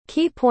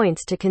Key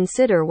points to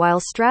consider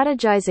while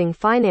strategizing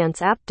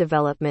finance app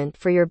development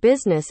for your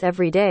business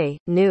every day.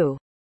 New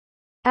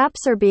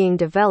apps are being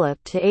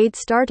developed to aid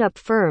startup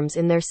firms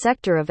in their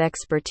sector of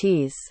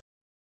expertise.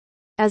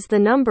 As the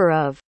number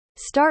of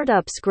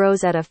startups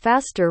grows at a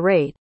faster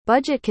rate,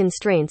 budget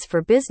constraints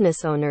for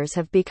business owners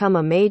have become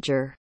a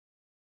major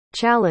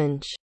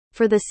challenge.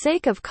 For the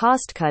sake of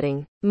cost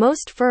cutting,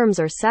 most firms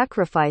are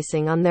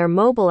sacrificing on their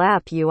mobile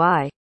app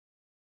UI.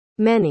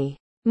 Many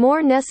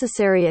more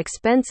necessary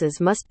expenses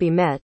must be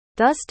met,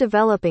 thus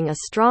developing a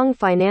strong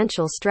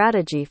financial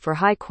strategy for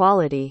high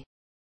quality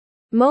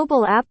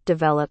mobile app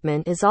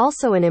development is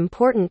also an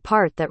important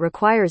part that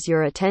requires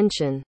your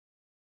attention.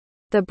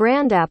 The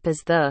brand app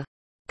is the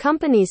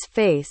company's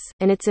face,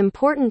 and it's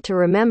important to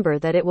remember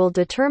that it will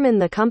determine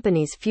the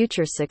company's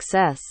future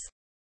success.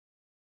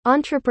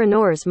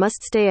 Entrepreneurs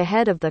must stay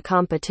ahead of the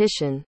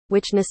competition,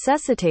 which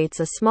necessitates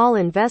a small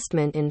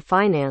investment in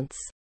finance.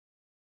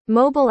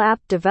 Mobile app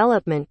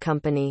development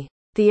company.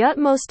 The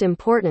utmost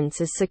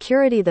importance is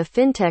security. The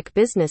fintech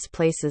business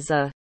places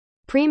a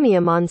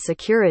premium on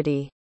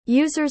security.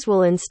 Users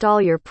will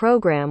install your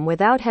program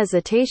without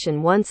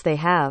hesitation once they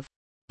have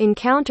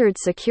encountered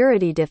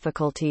security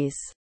difficulties.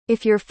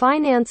 If your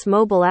finance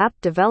mobile app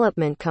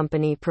development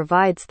company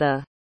provides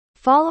the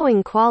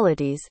following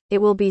qualities,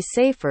 it will be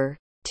safer.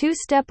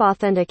 Two-step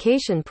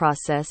authentication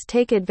process.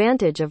 Take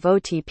advantage of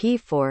OTP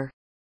for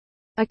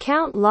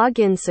account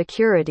login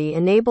security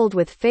enabled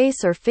with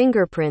face or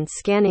fingerprint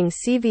scanning.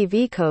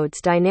 CVV codes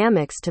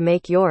dynamics to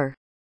make your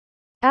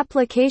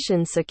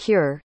application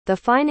secure. The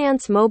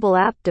finance mobile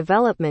app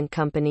development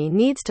company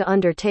needs to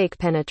undertake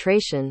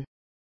penetration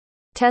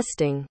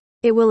testing.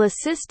 It will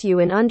assist you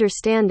in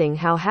understanding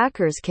how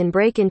hackers can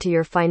break into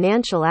your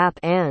financial app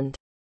and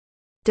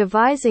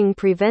devising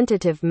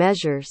preventative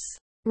measures.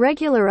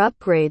 Regular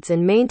upgrades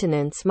and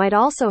maintenance might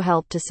also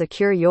help to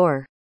secure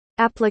your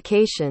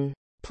application.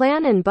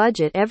 Plan and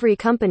budget. Every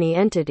company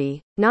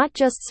entity, not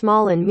just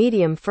small and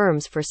medium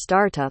firms for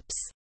startups,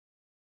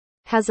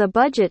 has a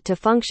budget to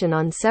function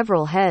on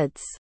several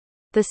heads.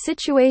 The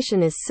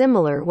situation is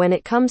similar when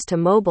it comes to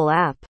mobile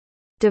app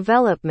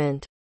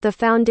development. The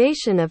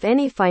foundation of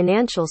any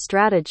financial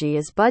strategy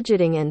is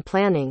budgeting and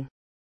planning.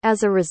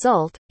 As a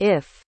result,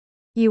 if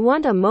you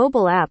want a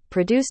mobile app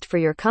produced for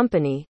your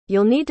company,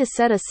 you'll need to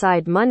set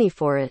aside money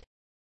for it.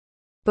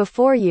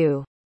 Before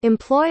you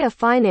employ a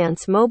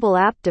finance mobile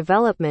app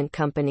development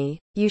company,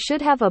 you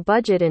should have a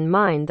budget in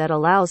mind that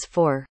allows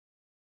for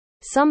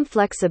some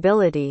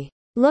flexibility.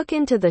 Look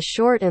into the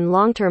short and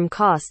long-term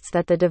costs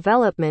that the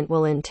development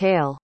will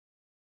entail.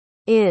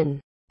 In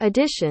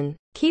addition,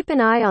 keep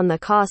an eye on the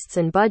costs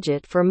and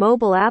budget for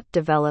mobile app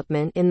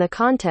development in the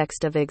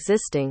context of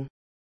existing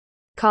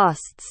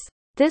costs.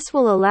 This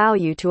will allow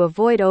you to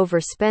avoid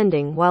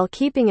overspending while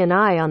keeping an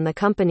eye on the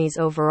company's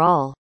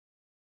overall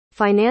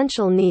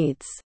financial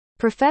needs.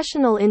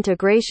 Professional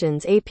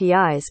integrations.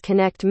 APIs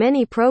connect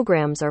many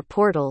programs or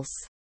portals.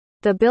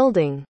 The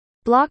building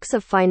blocks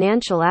of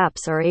financial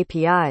apps are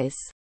APIs.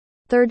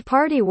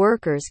 Third-party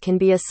workers can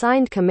be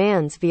assigned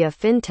commands via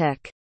fintech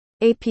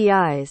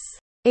APIs.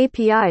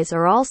 APIs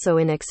are also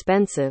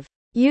inexpensive.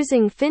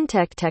 Using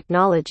fintech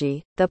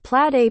technology, the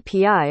Plaid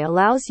API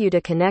allows you to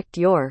connect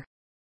your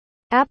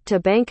app to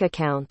bank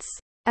accounts.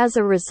 As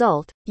a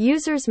result,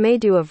 users may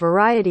do a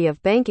variety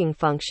of banking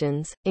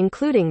functions,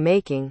 including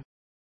making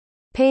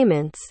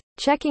payments,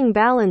 checking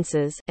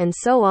balances, and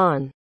so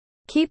on.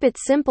 Keep it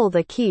simple.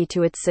 The key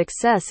to its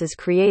success is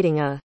creating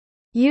a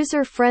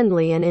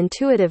user-friendly and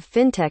intuitive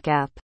fintech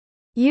app.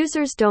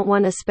 Users don't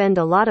want to spend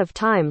a lot of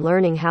time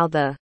learning how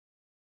the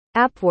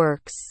app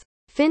works.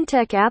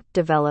 Fintech app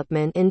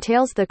development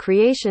entails the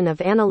creation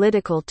of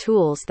analytical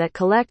tools that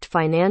collect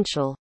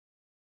financial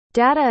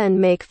data and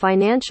make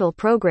financial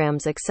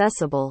programs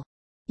accessible.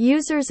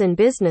 Users and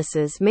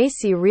businesses may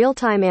see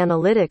real-time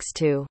analytics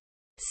to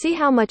see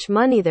how much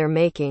money they're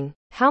making,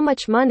 how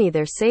much money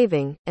they're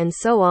saving, and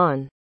so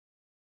on.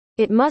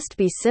 It must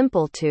be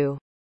simple to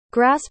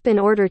grasp in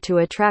order to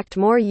attract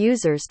more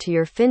users to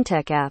your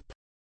fintech app.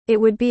 It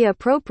would be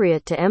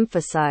appropriate to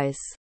emphasize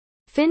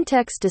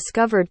fintech's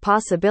discovered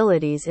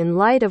possibilities in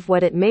light of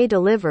what it may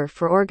deliver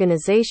for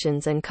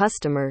organizations and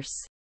customers.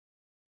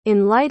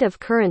 In light of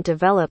current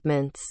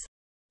developments,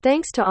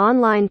 thanks to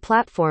online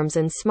platforms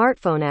and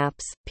smartphone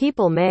apps,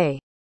 people may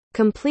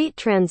complete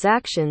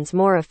transactions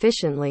more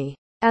efficiently.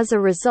 As a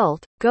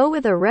result, go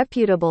with a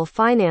reputable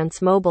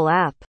finance mobile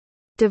app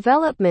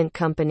development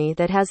company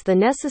that has the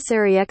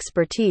necessary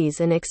expertise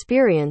and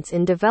experience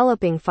in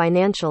developing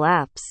financial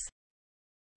apps.